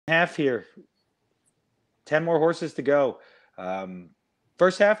half here. 10 more horses to go.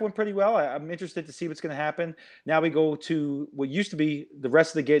 First half went pretty well. I'm interested to see what's going to happen. Now we go to what used to be the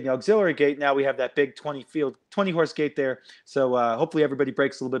rest of the gate, the auxiliary gate. Now we have that big 20 horse gate there. So hopefully everybody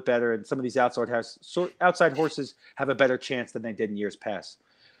breaks a little bit better, and some of these outside horses have a better chance than they did in years past.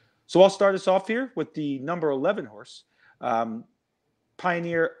 So I'll start us off here with the number 11 horse,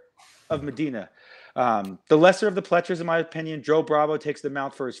 Pioneer of Medina. The lesser of the Pletchers, in my opinion. Joe Bravo takes the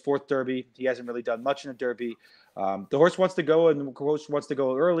mount for his 4th Derby. He hasn't really done much in a Derby. The horse wants to go, and the horse wants to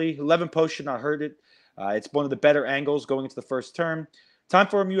go early. 11 post should not hurt it. It's one of the better angles going into the first turn. Time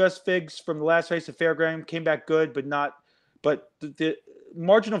for him, U.S. Figs from the last race at Fairground came back good, but not. But the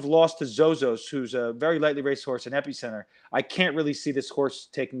margin of loss to Zozos, who's a very lightly raced horse in Epicenter, I can't really see this horse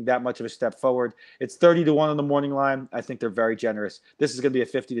taking that much of a step forward. It's 30-1 on the morning line. I think they're very generous. This is going to be a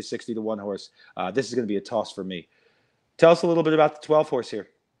 50 to 60-1 horse. This is going to be a toss for me. Tell us a little bit about the 12 horse here.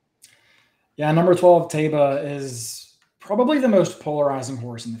 Yeah, number 12, Taba, is probably the most polarizing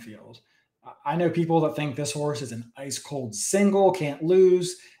horse in the field. I know people that think this horse is an ice-cold single, can't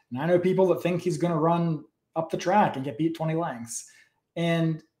lose. And I know people that think he's going to run up the track and get beat 20 lengths.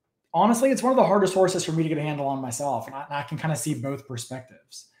 And honestly, it's one of the hardest horses for me to get a handle on myself. And I can kind of see both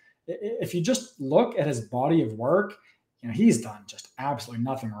perspectives. If you just look at his body of work, he's done just absolutely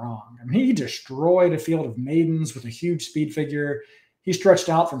nothing wrong. I mean, he destroyed a field of maidens with a huge speed figure. He stretched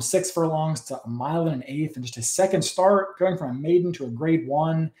out from 6 furlongs to 1 1/8 miles in just his second start, going from a maiden to a grade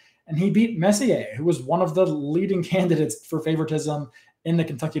 1. And he beat Messier, who was one of the leading candidates for favoritism in the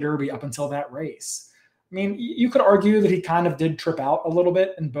Kentucky Derby up until that race. I mean, you could argue that he kind of did trip out a little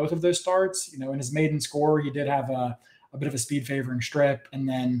bit in both of those starts. In his maiden score, he did have a bit of a speed favoring strip. And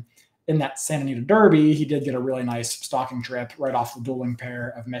then in that Santa Anita Derby, he did get a really nice stalking trip right off the dueling pair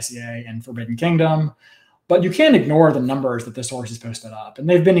of Messier and Forbidden Kingdom. But you can't ignore the numbers that this horse has posted up, and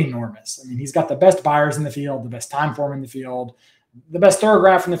they've been enormous. I mean, he's got the best buyers in the field, the best time form in the field, the best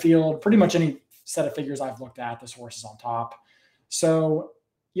thoroughgraph in the field. Pretty much any set of figures I've looked at, this horse is on top. So,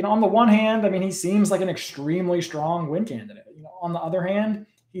 on the one hand, I mean, he seems like an extremely strong win candidate. On the other hand,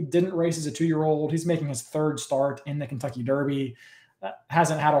 he didn't race as a 2-year-old. He's making his 3rd start in the Kentucky Derby.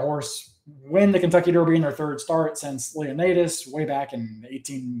 Hasn't had a horse win the Kentucky Derby in their 3rd start since Leonidas way back in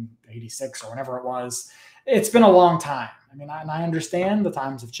 1886 or whenever it was. It's been a long time. I mean, I understand the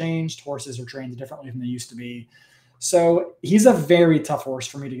times have changed. Horses are trained differently than they used to be. So he's a very tough horse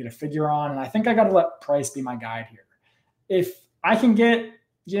for me to get a figure on. And I think I got to let price be my guide here. If I can get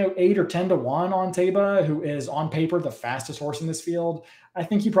 8 or 10-1 on Taba, who is on paper the fastest horse in this field, I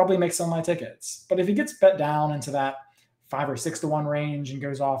think he probably makes some of my tickets. But if he gets bet down into that 5 or 6-1 range and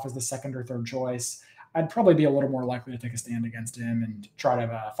goes off as the 2nd or 3rd choice, I'd probably be a little more likely to take a stand against him and try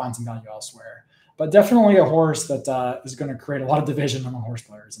to find some value elsewhere. But definitely a horse that is going to create a lot of division among horse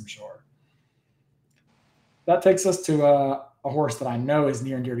players, I'm sure. That takes us to a horse that I know is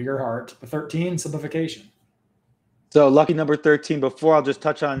near and dear to your heart, the 13, Simplification. So lucky number 13. Before I'll just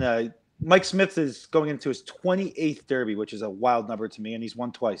touch on Mike Smith is going into his 28th Derby, which is a wild number to me, and he's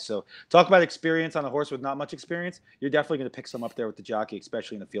won twice. So talk about experience on a horse with not much experience. You're definitely going to pick some up there with the jockey,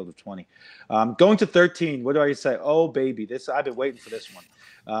 especially in the field of 20. Going to 13, what do I say? Oh, baby, I've been waiting for this one.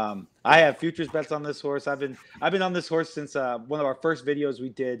 I have futures bets on this horse. I've been on this horse since one of our first videos we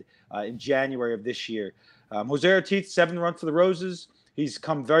did in January of this year. Jose Ortiz, 7 run for the Roses. He's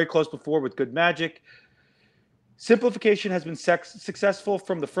come very close before with Good Magic. Simplification has been successful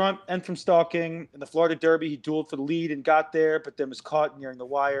from the front and from stalking. In the Florida Derby, he dueled for the lead and got there, but then was caught nearing the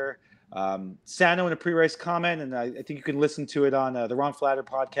wire. Sano in a pre-race comment, and I think you can listen to it on the Ron Flatter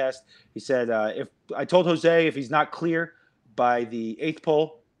podcast. He said, if I told Jose if he's not clear by the 8th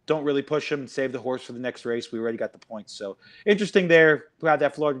pole, don't really push him and save the horse for the next race. We already got the points. So interesting there. Glad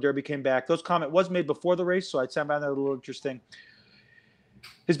that Florida Derby came back. Those comment was made before the race, so I found that a little interesting.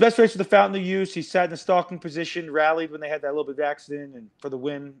 His best race was the Fountain of Youth. He sat in a stalking position, rallied when they had that little bit of accident, and for the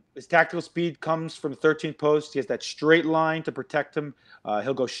win. His tactical speed comes from the 13th post. He has that straight line to protect him.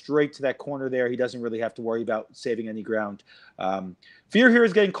 He'll go straight to that corner there. He doesn't really have to worry about saving any ground. Fear here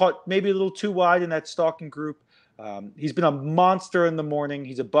is getting caught maybe a little too wide in that stalking group. He's been a monster in the morning.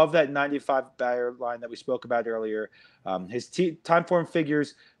 He's above that 95 barrier line that we spoke about earlier. His time form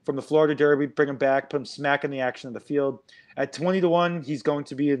figures from the Florida Derby bring him back, put him smack in the action of the field. At 20-1, he's going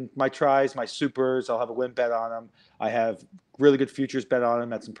to be in my tries, my supers. I'll have a win bet on him. I have really good futures bet on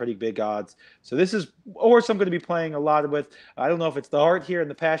him at some pretty big odds. So this is a horse I'm going to be playing a lot with. I don't know if it's the heart here and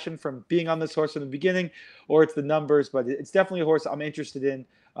the passion from being on this horse in the beginning, or it's the numbers, but it's definitely a horse I'm interested in,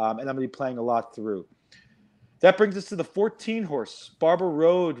 and I'm going to be playing a lot through. That brings us to the 14 horse, Barber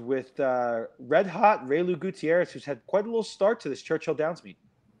Road, with red hot Reylu Gutierrez, who's had quite a little start to this Churchill Downs meet.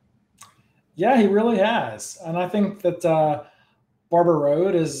 Yeah, he really has. And I think that Barber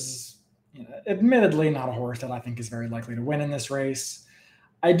Road is, admittedly not a horse that I think is very likely to win in this race.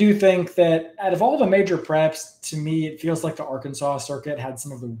 I do think that out of all the major preps, to me, it feels like the Arkansas circuit had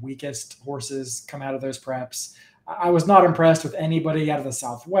some of the weakest horses come out of those preps. I was not impressed with anybody out of the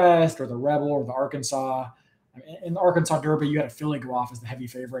Southwest or the Rebel or the Arkansas. I mean, in the Arkansas Derby, you had a filly go off as the heavy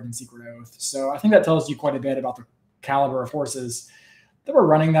favorite in Secret Oath. So I think that tells you quite a bit about the caliber of horses that were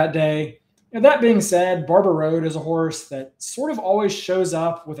running that day. That being said, Barber Road is a horse that sort of always shows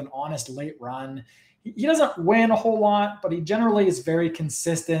up with an honest late run. He doesn't win a whole lot, but he generally is very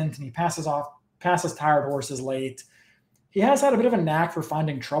consistent and he passes tired horses late. He has had a bit of a knack for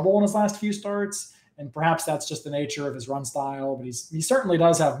finding trouble in his last few starts, and perhaps that's just the nature of his run style. But he certainly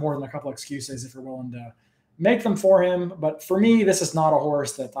does have more than a couple excuses if you're willing to make them for him. But for me, this is not a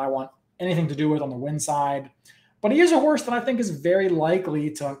horse that I want anything to do with on the win side. But he is a horse that I think is very likely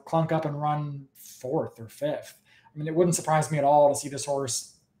to clunk up and run fourth or fifth. I mean, it wouldn't surprise me at all to see this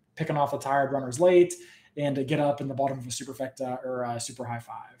horse picking off the tired runners late and to get up in the bottom of a superfecta or a super high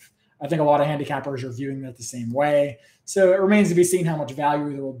five. I think a lot of handicappers are viewing that the same way. So it remains to be seen how much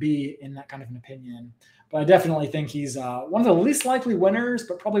value there will be in that kind of an opinion. But I definitely think he's one of the least likely winners,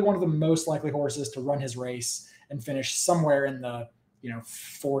 but probably one of the most likely horses to run his race and finish somewhere in the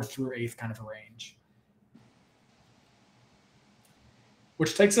fourth through eighth kind of a range.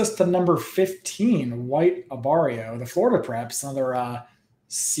 Which takes us to number 15, White Abarrio, the Florida Preps, another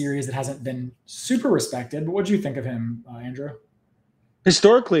series that hasn't been super respected. But what do you think of him, Andrew?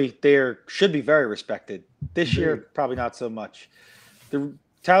 Historically, they should be very respected. This year, probably not so much. The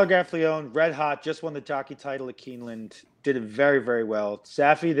Tyler Gaffalione, red hot, just won the jockey title at Keeneland. Did it very, very well.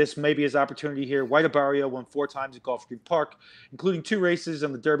 Safi, this may be his opportunity here. White Abarrio won 4 times at Gulfstream Park, including 2 races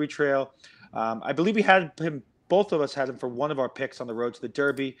on the Derby Trail. I believe we had him. Both of us had him for one of our picks on the road to the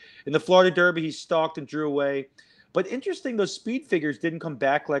Derby. In the Florida Derby, he stalked and drew away. But interesting, those speed figures didn't come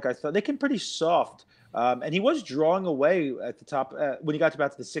back like I thought. They came pretty soft. And he was drawing away at the top when he got to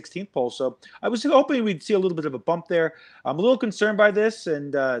about the 16th pole. So I was hoping we'd see a little bit of a bump there. I'm a little concerned by this.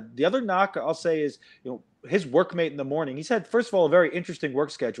 And the other knock I'll say is, his workmate in the morning. He's had, first of all, a very interesting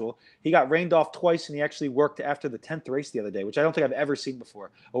work schedule. He got rained off twice, and he actually worked after the 10th race the other day, which I don't think I've ever seen before,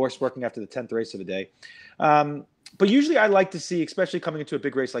 a horse working after the 10th race of the day. But usually I like to see, especially coming into a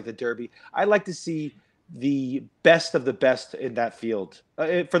big race like the Derby, I like to see the best of the best in that field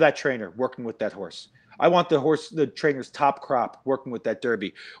for that trainer working with that horse. I want the trainer's top crop working with that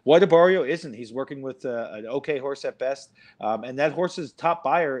Derby. White Abarrio isn't. He's working with an okay horse at best. And that horse's top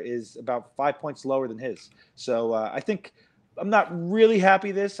buyer is about 5 points lower than his. So I think I'm not really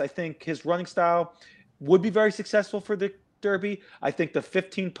happy this. I think his running style would be very successful for the Derby. I think the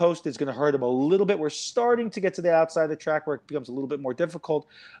 15 post is going to hurt him a little bit. We're starting to get to the outside of the track where it becomes a little bit more difficult.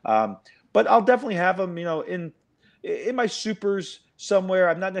 But I'll definitely have him, in my supers somewhere.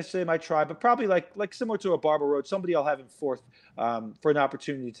 I'm not necessarily my tribe, but probably like similar to a Barber Road, somebody I'll have in fourth for an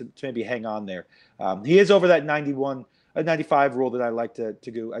opportunity to maybe hang on there. He is over that 95 rule that I like to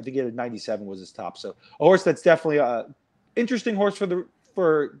go. I think he had a 97 was his top. So a horse that's definitely a interesting horse for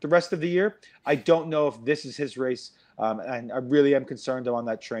the rest of the year. I don't know if this is his race, and I really am concerned on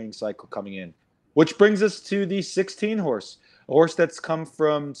that training cycle coming in. Which brings us to the 16 horse, a horse that's come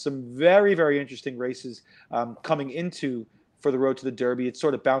from some very, very interesting races coming into for the road to the Derby. It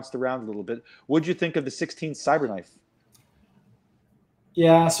sort of bounced around a little bit. What'd you think of the 16 Cyberknife?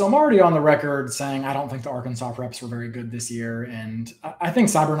 Yeah, so I'm already on the record saying I don't think the Arkansas preps were very good this year, and I think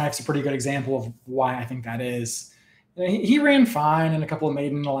Cyberknife's a pretty good example of why I think that is. He ran fine in a couple of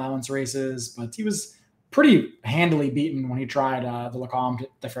maiden allowance races, but he was pretty handily beaten when he tried the Lecomte at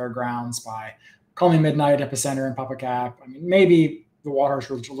the fairgrounds by Call Me Midnight, Epicenter, and Papa Cap. I mean, maybe the waters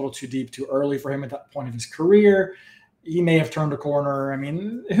were a little too deep too early for him at that point of his career. He may have turned a corner. I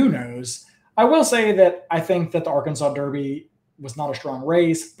mean, who knows? I will say that I think that the Arkansas Derby was not a strong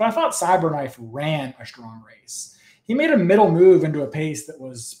race, but I thought Cyberknife ran a strong race. He made a middle move into a pace that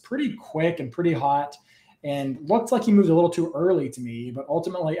was pretty quick and pretty hot and looked like he moved a little too early to me, but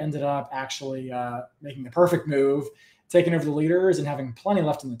ultimately ended up actually making the perfect move, taking over the leaders and having plenty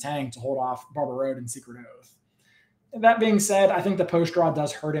left in the tank to hold off Barber Road and Secret Oath. That being said, I think the post draw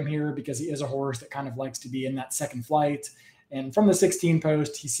does hurt him here because he is a horse that kind of likes to be in that second flight. And from the 16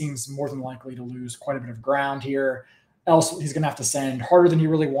 post, he seems more than likely to lose quite a bit of ground here. Else he's going to have to send harder than he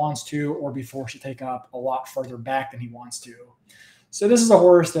really wants to or be forced to take up a lot further back than he wants to. So this is a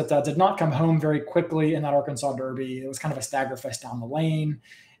horse that did not come home very quickly in that Arkansas Derby. It was kind of a stagger fest down the lane.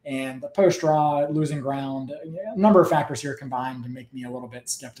 And the post draw, losing ground, a number of factors here combined to make me a little bit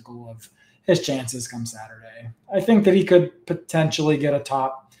skeptical of his chances come Saturday. I think that he could potentially get a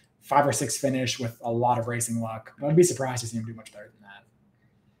top 5 or 6 finish with a lot of racing luck. But I'd be surprised to see him do much better than that.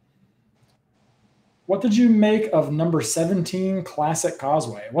 What did you make of number 17, Classic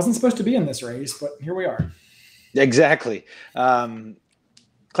Causeway? It wasn't supposed to be in this race, but here we are. Exactly.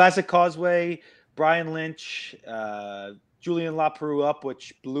 Classic Causeway, Brian Lynch, Julian Laperoux up,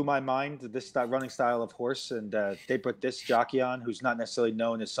 which blew my mind, this running style of horse. And they put this jockey on, who's not necessarily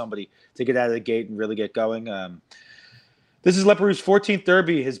known as somebody to get out of the gate and really get going. This is Laperoux's 14th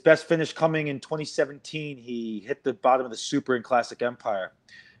Derby, his best finish coming in 2017. He hit the bottom of the Super in Classic Empire.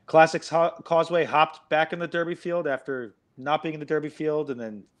 Classic Causeway hopped back in the Derby field after not being in the Derby field, and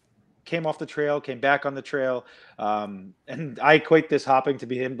then came off the trail, came back on the trail. And I equate this hopping to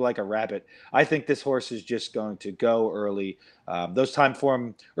be him like a rabbit. I think this horse is just going to go early. Those time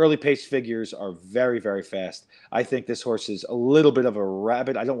form early pace figures are very, very fast. I think this horse is a little bit of a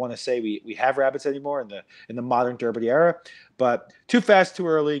rabbit. I don't want to say we have rabbits anymore in the modern Derby era, but too fast, too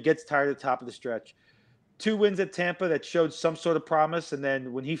early, gets tired at the top of the stretch. 2 wins at Tampa that showed some sort of promise. And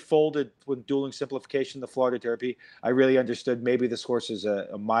then when he folded when dueling simplification, the Florida Derby, I really understood maybe this horse is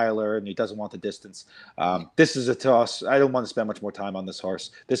a miler and he doesn't want the distance. This is a toss. I don't want to spend much more time on this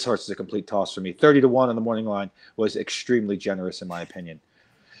horse. This horse is a complete toss for me. 30-1 on the morning line was extremely generous in my opinion.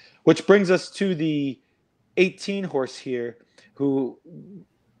 Which brings us to the 18 horse here, who,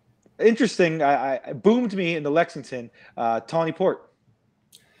 interesting, I boomed me in the Lexington, Tawny Port.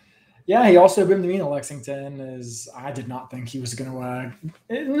 Yeah, he also boomed me in Lexington. As I did not think he was going to.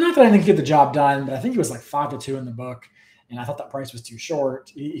 Not that I think he get the job done, but I think he was like 5-2 in the book, and I thought that price was too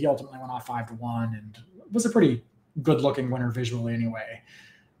short. He ultimately went off 5-1, and was a pretty good-looking winner visually anyway.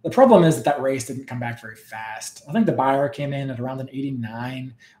 The problem is that race didn't come back very fast. I think the buyer came in at around an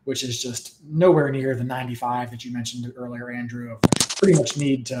 89, which is just nowhere near the 95 that you mentioned earlier, Andrew, of which you pretty much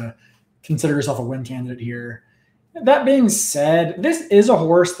need to consider yourself a win candidate here. That being said, this is a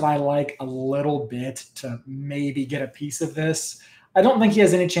horse that I like a little bit to maybe get a piece of this. I don't think he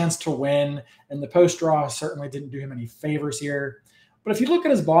has any chance to win, and the post draw certainly didn't do him any favors here. But if you look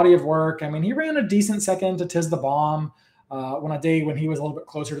at his body of work, I mean, he ran a decent second to Tiz the Bomb on a day when he was a little bit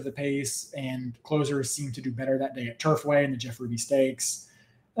closer to the pace, and closers seemed to do better that day at Turfway and the Jeff Ruby Stakes.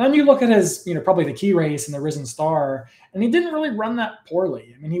 And you look at his, probably the key race in the Risen Star, and he didn't really run that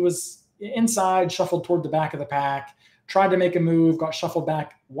poorly. I mean, he was inside, shuffled toward the back of the pack, tried to make a move, got shuffled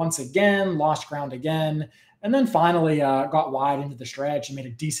back once again, lost ground again, and then finally got wide into the stretch and made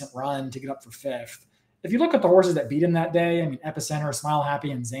a decent run to get up for 5th. If you look at the horses that beat him that day, I mean, Epicenter, Smile Happy,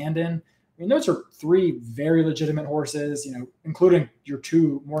 and Zandon, I mean, those are 3 very legitimate horses, including your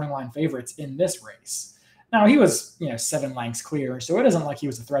 2 morning line favorites in this race. Now, he was, 7 lengths clear, so it isn't like he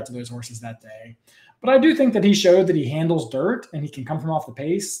was a threat to those horses that day. But I do think that he showed that he handles dirt and he can come from off the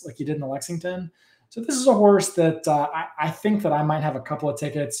pace like he did in the Lexington. So this is a horse that I think that I might have a couple of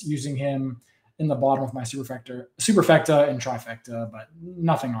tickets using him in the bottom of my superfecta and trifecta, but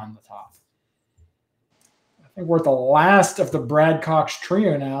nothing on the top. I think we're at the last of the Brad Cox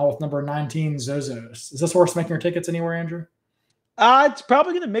trio now with number 19, Zozos. Is this horse making your tickets anywhere, Andrew? It's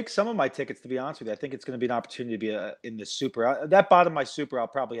probably going to make some of my tickets, to be honest with you. I think it's going to be an opportunity to be in the Super. That bottom of my Super, I'll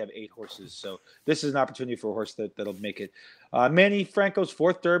probably have 8 horses. So this is an opportunity for a horse that'll make it. Manny Franco's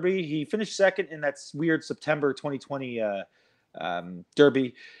 4th Derby. He finished 2nd in that weird September 2020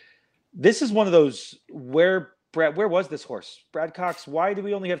 Derby. This is one of those where was this horse? Brad Cox, why do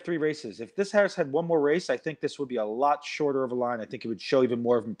we only have 3 races? If this horse had 1 more race, I think this would be a lot shorter of a line. I think it would show even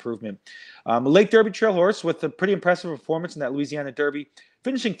more of improvement. A late Derby trail horse with a pretty impressive performance in that Louisiana Derby,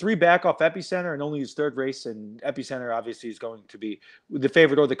 finishing 3 back off Epicenter and only his 3rd race. And Epicenter obviously is going to be the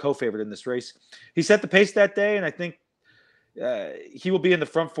favorite or the co-favorite in this race. He set the pace that day, and I think he will be in the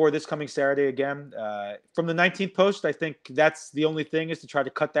front 4 this coming Saturday again. From the 19th post, I think that's the only thing, is to try to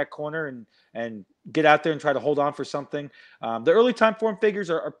cut that corner and get out there and try to hold on for something. The early time form figures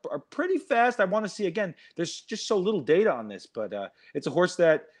are pretty fast. I want to see, again, there's just so little data on this, but it's a horse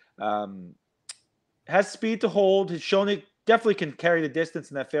that has speed to hold, has shown it definitely can carry the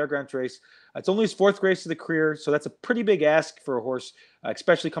distance in that Fairgrounds race. It's only his 4th race of the career, so that's a pretty big ask for a horse,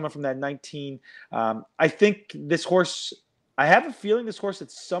 especially coming from that 19. I think this horse, I have a feeling this horse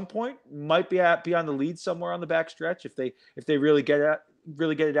at some point might be on the lead somewhere on the back stretch if they really get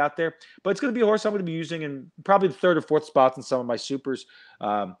it out there. But it's going to be a horse I'm going to be using in probably the 3rd or 4th spots in some of my supers.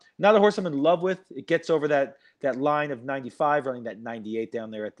 Not a horse I'm in love with. It gets over that line of 95, running that 98 down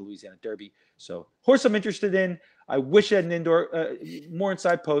there at the Louisiana Derby. So horse I'm interested in. I wish it had an indoor, more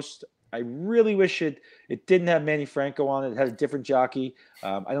inside post. I really wish it didn't have Manny Franco on it. It had a different jockey.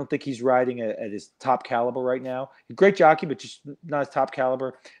 I don't think he's riding at his top caliber right now. Great jockey, but just not his top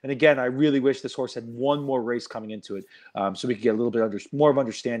caliber. And again, I really wish this horse had one more race coming into it, so we could get a little bit more of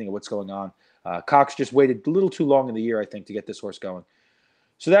understanding of what's going on. Cox just waited a little too long in the year, I think, to get this horse going.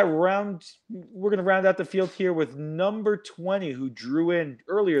 So we're going to round out the field here with number 20, who drew in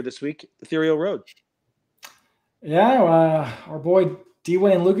earlier this week, Ethereal Road. Yeah, our boy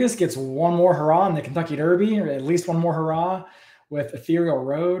D-Wayne Lucas gets one more hurrah in the Kentucky Derby, or at least one more hurrah with Ethereal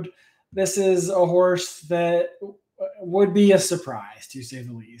Road. This is a horse that would be a surprise, to say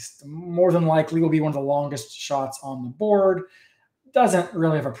the least. More than likely will be one of the longest shots on the board. Doesn't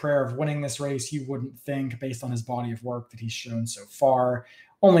really have a prayer of winning this race, you wouldn't think, based on his body of work that he's shown so far.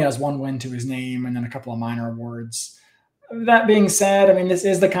 Only has one win to his name and then a couple of minor awards. That being said, I mean, this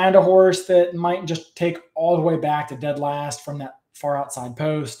is the kind of horse that might just take all the way back to dead last from that far outside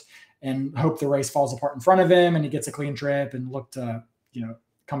post and hope the race falls apart in front of him and he gets a clean trip and look to,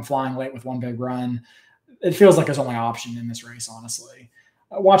 come flying late with one big run. It feels like his only option in this race, honestly.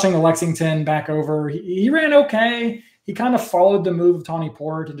 Watching the Lexington back over, he ran okay. He kind of followed the move of Tawny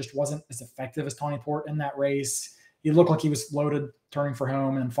Port and just wasn't as effective as Tawny Port in that race. He looked like he was loaded, turning for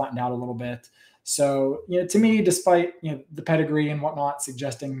home, and flattened out a little bit. So, to me, despite the pedigree and whatnot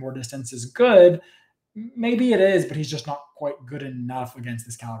suggesting more distance is good, maybe it is, but he's just not quite good enough against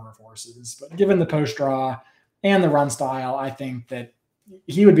this caliber of horses. But given the post draw and the run style, I think that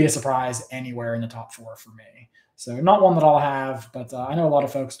he would be a surprise anywhere in the top 4 for me. So not one that I'll have, but I know a lot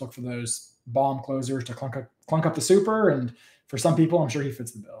of folks look for those bomb closers to clunk up the super, and for some people, I'm sure he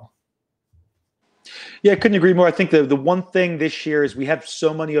fits the bill. Yeah, I couldn't agree more. I think the one thing this year is we have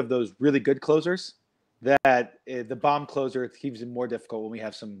so many of those really good closers that the bomb closer keeps it more difficult when we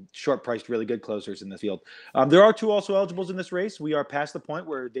have some short-priced, really good closers in the field. There are 2 also eligibles in this race. We are past the point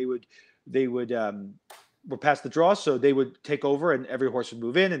where we're past the draw, so they would take over and every horse would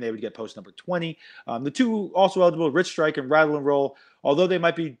move in and they would get post number 20. The 2 also eligible, Rich Strike and Rattle and Roll, although they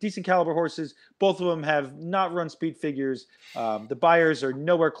might be decent caliber horses, both of them have not run speed figures. The buyers are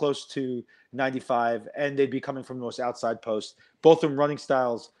nowhere close to 95, and they'd be coming from the most outside post. Both of them running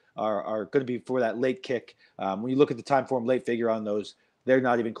styles are going to be for that late kick. When you look at the time form late figure on those, they're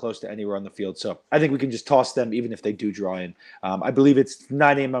not even close to anywhere on the field. So I think we can just toss them even if they do draw in. I believe it's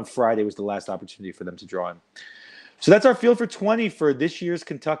 9 a.m. on Friday was the last opportunity for them to draw in. So that's our field for 20 for this year's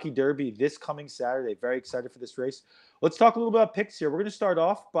Kentucky Derby this coming Saturday. Very excited for this race. Let's talk a little bit about picks here. We're going to start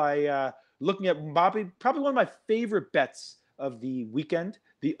off by looking at probably one of my favorite bets of the weekend,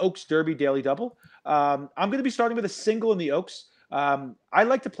 the Oaks Derby Daily Double. I'm going to be starting with a single in the Oaks. I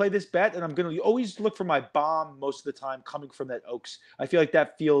like to play this bet, and I'm going to always look for my bomb most of the time coming from that Oaks. I feel like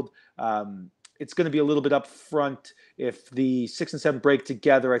that field, it's going to be a little bit up front. If the 6 and 7 break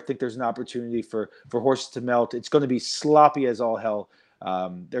together, I think there's an opportunity for horses to melt. It's going to be sloppy as all hell.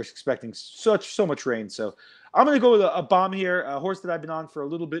 They're expecting so much rain. So I'm going to go with a bomb here, a horse that I've been on for a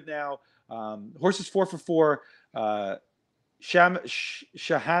little bit now. Horse is 4 for 4.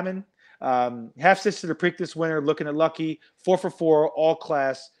 Shahaman. Half sister to Preakness winner, looking at Lucky, 4 for 4, all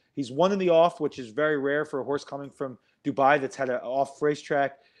class. He's won in the off, which is very rare for a horse coming from Dubai that's had an off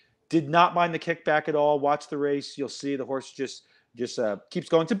racetrack. Did not mind the kickback at all. Watch the race. You'll see the horse just keeps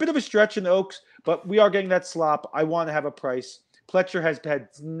going. It's a bit of a stretch in the Oaks, but we are getting that slop. I want to have a price. Pletcher has had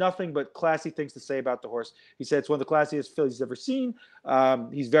nothing but classy things to say about the horse. He said it's one of the classiest fillies he's ever seen.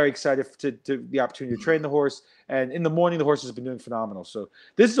 He's very excited to the opportunity to train the horse. And in the morning, the horse has been doing phenomenal. So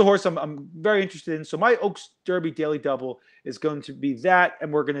this is a horse I'm very interested in. So my Oaks Derby Daily Double is going to be that,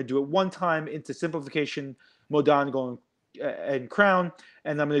 and we're going to do it one time into Simplification, Modan and Crown,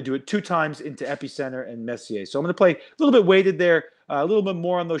 and I'm going to do it 2 times into Epicenter and Messier. So I'm going to play a little bit weighted there, a little bit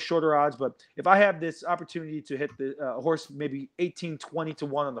more on those shorter odds. But if I have this opportunity to hit the horse maybe 18, 20 to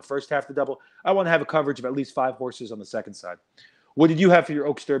 1 on the first half of the double, I want to have a coverage of at least 5 horses on the second side. What did you have for your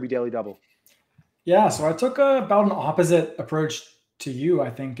Oaks Derby Daily Double? Yeah, so I took about an opposite approach to you, I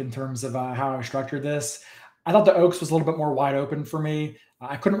think, in terms of how I structured this. I thought the Oaks was a little bit more wide open for me.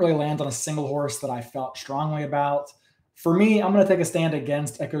 I couldn't really land on a single horse that I felt strongly about. For me, I'm going to take a stand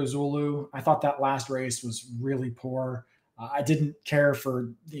against Echo Zulu. I thought that last race was really poor. I didn't care for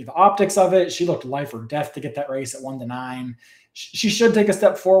the optics of it. She looked life or death to get that race at 1-9. She should take a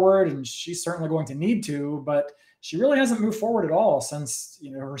step forward, and she's certainly going to need to, but she really hasn't moved forward at all since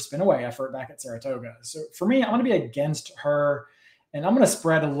her spin away effort back at Saratoga. So for me, I'm going to be against her, and I'm going to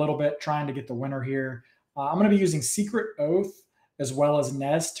spread a little bit trying to get the winner here. I'm going to be using Secret Oath as well as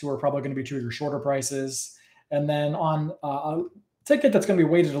Nest, who are probably going to be 2 of your shorter prices. And then on ticket that's going to be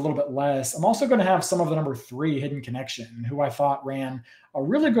weighted a little bit less, I'm also going to have some of the number 3 Hidden Connection, who I thought ran a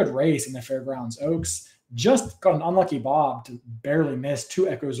really good race in the Fairgrounds Oaks. Just got an unlucky bob to barely miss 2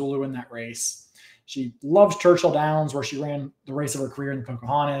 Echo Zulu in that race. She loves Churchill Downs, where she ran the race of her career in the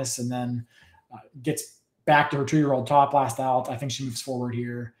Pocahontas, and then gets back to her 2-year-old top last out. I think she moves forward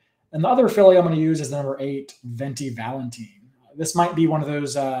here. And the other filly I'm going to use is the number 8 Venti Valentine. This might be one of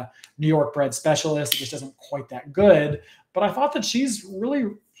those New York bred specialists that just isn't quite that good, but I thought that she's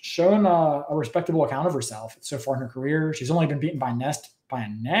really shown a respectable account of herself so far in her career. She's only been beaten by Nest by a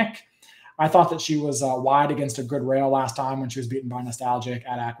neck. I thought that she was wide against a good rail last time when she was beaten by Nostalgic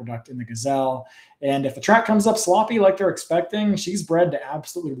at Aqueduct in the Gazelle. And if the track comes up sloppy like they're expecting, she's bred to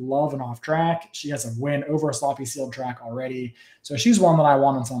absolutely love an off track. She has a win over a sloppy sealed track already. So she's one that I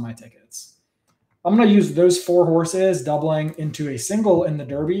want on some of my tickets. I'm going to use those 4 horses doubling into a single in the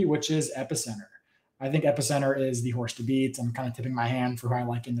Derby, which is Epicenter. I think Epicenter is the horse to beat. I'm kind of tipping my hand for who I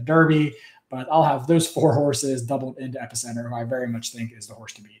like in the Derby, but I'll have those 4 horses doubled into Epicenter, who I very much think is the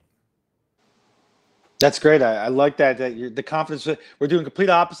horse to beat. That's great. I like that you're, the confidence. We're doing complete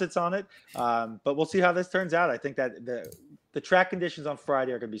opposites on it, but we'll see how this turns out. I think that the track conditions on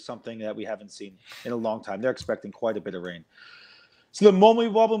Friday are going to be something that we haven't seen in a long time. They're expecting quite a bit of rain. So the moment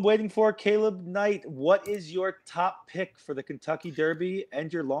we've all been waiting for, Caleb Knight, what is your top pick for the Kentucky Derby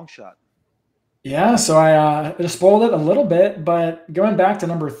and your long shot? Yeah, so I just spoiled it a little bit, but going back to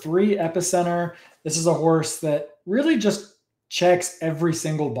number 3, Epicenter, this is a horse that really just checks every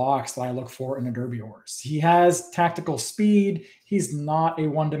single box that I look for in a Derby horse. He has tactical speed. He's not a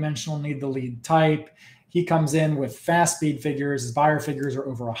one-dimensional need the lead type. He comes in with fast speed figures. His Beyer figures are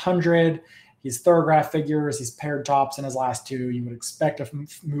over 100. He's Thorograph figures. He's paired tops in his last 2. You would expect to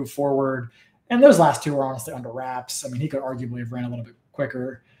move forward. And those last 2 are honestly under wraps. I mean, he could arguably have ran a little bit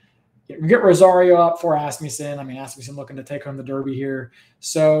quicker. We get Rosario up for Asmussen. I mean, Asmussen looking to take home the Derby here.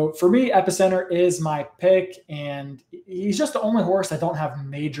 So for me, Epicenter is my pick, and he's just the only horse I don't have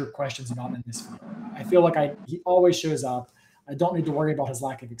major questions about in this field. I feel like he always shows up. I don't need to worry about his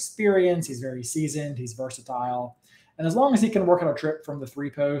lack of experience. He's very seasoned. He's versatile. And as long as he can work out a trip from the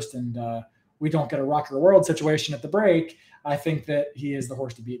 3-post and we don't get a Rock Your World situation at the break, I think that he is the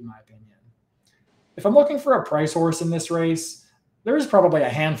horse to beat in my opinion. If I'm looking for a price horse in this race, there's probably a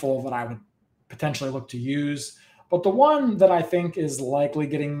handful that I would potentially look to use. But the one that I think is likely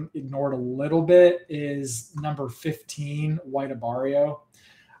getting ignored a little bit is number 15, White Abarrio.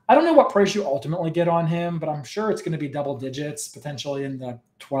 I don't know what price you ultimately get on him, but I'm sure it's going to be double digits, potentially in the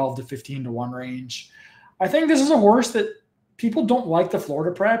 12 to 15 to 1 range. I think this is a horse that people don't like the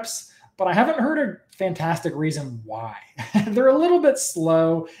Florida preps, but I haven't heard a fantastic reason why. They're a little bit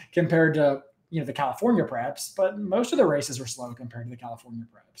slow compared to the California preps, but most of the races are slow compared to the California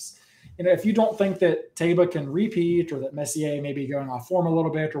preps. If you don't think that Taiba can repeat or that Messier may be going off form a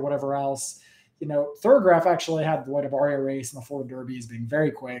little bit or whatever else, Thorograph actually had the White Abarrio race in the Florida Derby as being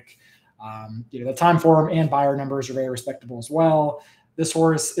very quick. The time for him and Beyer numbers are very respectable as well. This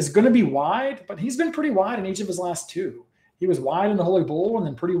horse is going to be wide, but he's been pretty wide in each of his last 2. He was wide in the Holy Bull and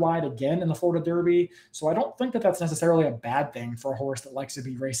then pretty wide again in the Florida Derby. So I don't think that that's necessarily a bad thing for a horse that likes to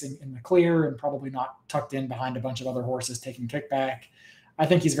be racing in the clear and probably not tucked in behind a bunch of other horses taking kickback. I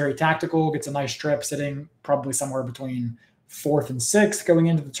think he's very tactical, gets a nice trip, sitting probably somewhere between 4th and 6th going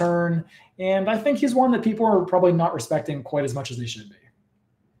into the turn. And I think he's one that people are probably not respecting quite as much as they should be.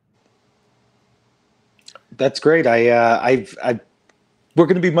 That's great. We're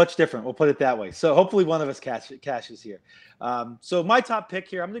going to be much different. We'll put it that way. So hopefully one of us cashes here. So my top pick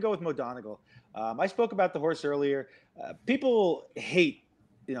here, I'm going to go with Mo Donegal. I spoke about the horse earlier. People hate,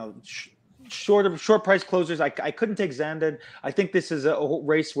 short price closers. I couldn't take Zandon. I think this is a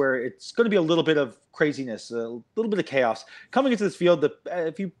race where it's going to be a little bit of craziness, a little bit of chaos coming into this field.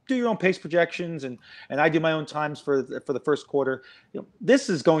 If you do your own pace projections and I do my own times for the first quarter, this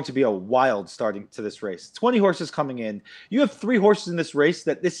is going to be a wild starting to this race. 20 horses coming in. You have 3 horses in this race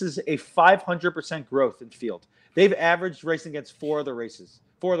that this is a 500% growth in field. They've averaged racing against 4 other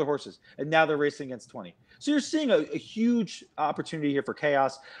horses, and now they're racing against 20. So you're seeing a huge opportunity here for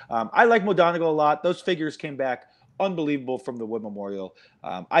chaos. I like Mo Donegal a lot. Those figures came back unbelievable from the Wood Memorial.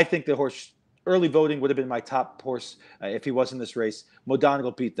 I think the horse early voting would have been my top horse if he was in this race. Mo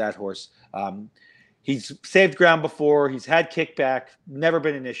Donegal beat that horse. He's saved ground before. He's had kickback, never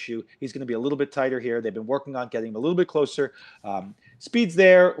been an issue. He's going to be a little bit tighter here. They've been working on getting him a little bit closer. Speed's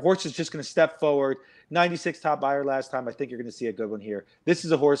there. Horse is just going to step forward. 96 top Beyer last time. I think you're going to see a good one here. This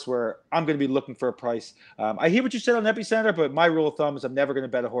is a horse where I'm going to be looking for a price. I hear what you said on Epicenter, but my rule of thumb is I'm never going to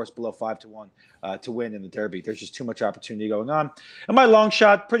bet a horse below 5 to 1 to win in the Derby. There's just too much opportunity going on. And my long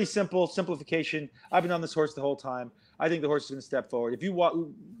shot, pretty simple, simplification. I've been on this horse the whole time. I think the horse is going to step forward. If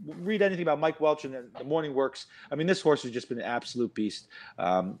you read anything about Mike Welch and the Morning Works, I mean, this horse has just been an absolute beast.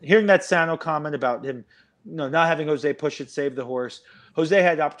 Hearing that Sano comment about him, not having Jose push it, save the horse. Jose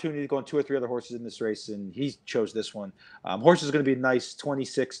had the opportunity to go on 2 or 3 other horses in this race, and he chose this one. Horse is going to be nice,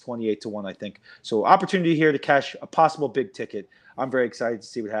 26, 28 to 1, I think. So opportunity here to cash a possible big ticket. I'm very excited to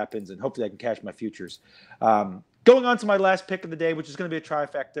see what happens, and hopefully I can cash my futures. Going on to my last pick of the day, which is going to be a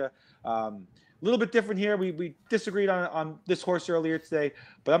trifecta. A little bit different here. We disagreed on this horse earlier today,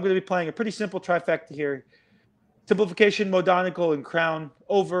 but I'm going to be playing a pretty simple trifecta here. Simplification, Modonical, and Crown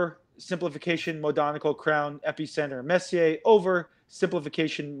over. Simplification, Modonical, Crown, Epicenter, Messier over.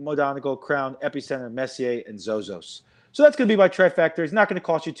 Simplification, Modonical, Crown, Epicenter, Messier, and Zozos. So that's going to be my trifecta. It's not going to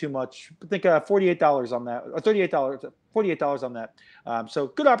cost you too much. I think $48 on that, or $48 on that. So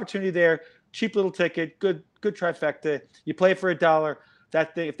good opportunity there. Cheap little ticket. Good trifecta. You play it for $1.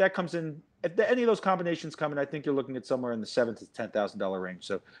 That thing, if that comes in, if any of those combinations come in, I think you're looking at somewhere in the $7,000 to $10,000 range.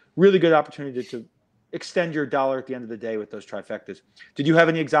 So really good opportunity to extend your dollar at the end of the day with those trifectas. Did you have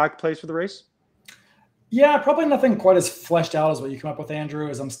any exotic plays for the race? Yeah, probably nothing quite as fleshed out as what you come up with, Andrew,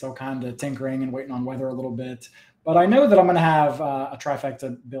 as I'm still kind of tinkering and waiting on weather a little bit. But I know that I'm going to have a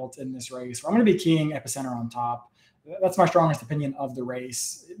trifecta built in this race. I'm going to be keying Epicenter on top. That's my strongest opinion of the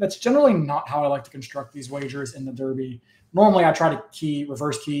race. That's generally not how I like to construct these wagers in the Derby. Normally, I try to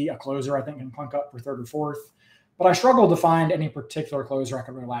reverse key a closer I think can clunk up for 3rd or 4th. But I struggle to find any particular closer I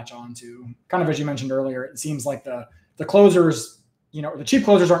could really latch on to. Kind of as you mentioned earlier, it seems like the closers, the cheap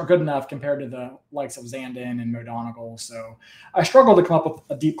closers aren't good enough compared to the likes of Zandon and Modonical. So I struggle to come up with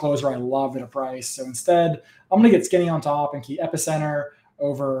a deep closer I love at a price. So instead, I'm going to get skinny on top and key Epicenter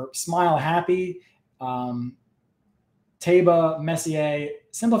over Smile Happy, Taba, Messier,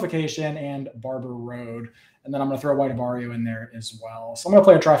 Simplification, and Barber Road. And then I'm going to throw White Barrio in there as well. So I'm going to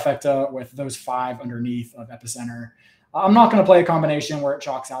play a trifecta with those 5 underneath of Epicenter. I'm not going to play a combination where it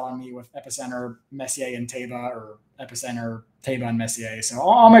chalks out on me with Epicenter, Messier, and Taba, or Epicenter, Taba, and Messier. So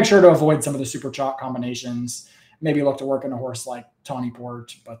I'll make sure to avoid some of the super chalk combinations. Maybe look to work in a horse like Tawny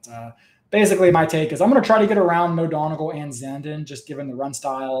Port. But basically my take is I'm going to try to get around Modonical and Zandon, just given the run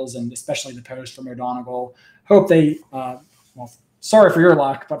styles and especially the post for Modonical. Hope they sorry for your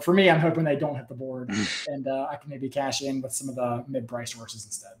luck, but for me, I'm hoping they don't hit the board, and I can maybe cash in with some of the mid-priced horses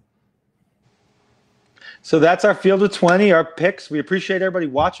instead. So that's our field of 20, our picks. We appreciate everybody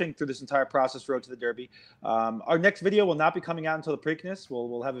watching through this entire process, Road to the Derby. Our next video will not be coming out until the Preakness.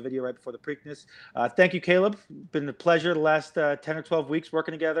 We'll have a video right before the Preakness. Thank you, Caleb. Been a pleasure the last 10 or 12 weeks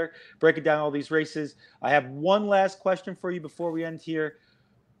working together, breaking down all these races. I have one last question for you before we end here.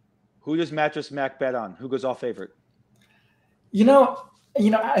 Who does Mattress Mac bet on? Who goes off favorite?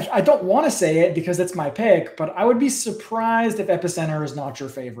 I don't want to say it because it's my pick, but I would be surprised if Epicenter is not your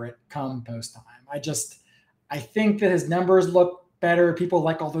favorite come post time. I think that his numbers look better. People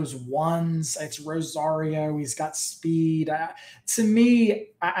like all those ones. It's Rosario. He's got speed. To me,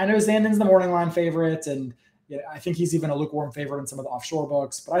 I know Zandon's the morning line favorite, and I think he's even a lukewarm favorite in some of the offshore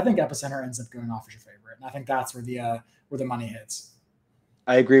books. But I think Epicenter ends up going off as your favorite, and I think that's where the money hits.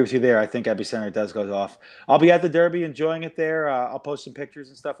 I agree with you there. I think Epicenter does go off. I'll be at the Derby enjoying it there. I'll post some pictures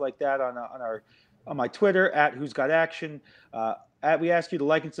and stuff like that on my Twitter at Who's Got Action. We ask you to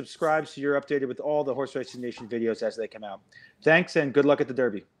like and subscribe so you're updated with all the Horse Racing Nation videos as they come out. Thanks and good luck at the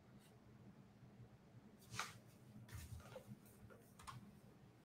Derby.